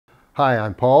Hi,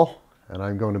 I'm Paul, and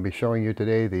I'm going to be showing you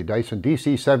today the Dyson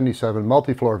DC77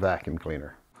 multi-floor vacuum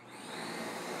cleaner.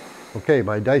 Okay,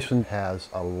 my Dyson has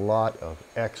a lot of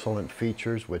excellent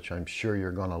features, which I'm sure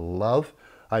you're going to love.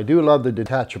 I do love the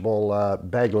detachable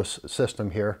bagless system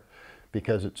here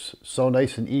because it's so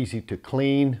nice and easy to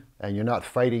clean and you're not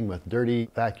fighting with dirty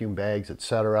vacuum bags,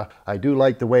 etc. I do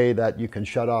like the way that you can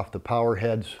shut off the power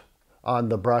heads on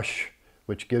the brush,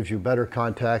 which gives you better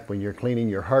contact when you're cleaning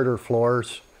your harder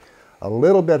floors. A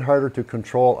little bit harder to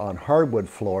control on hardwood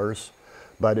floors,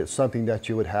 but it's something that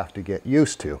you would have to get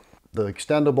used to. The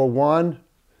extendable one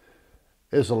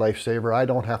is a lifesaver. I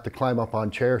don't have to climb up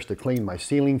on chairs to clean my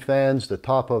ceiling fans, the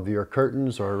top of your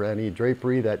curtains, or any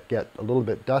drapery that get a little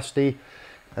bit dusty.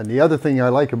 And the other thing I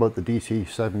like about the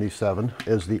DC77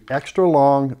 is the extra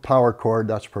long power cord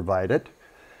that's provided.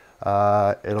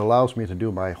 It allows me to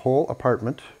do my whole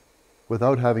apartment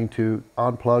without having to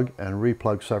unplug and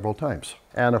replug several times.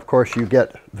 And of course you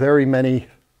get very many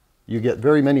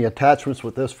attachments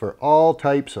with this for all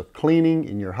types of cleaning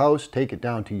in your house. Take it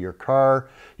down to your car.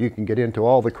 You can get into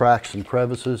all the cracks and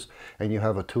crevices, and you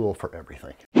have a tool for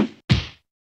everything.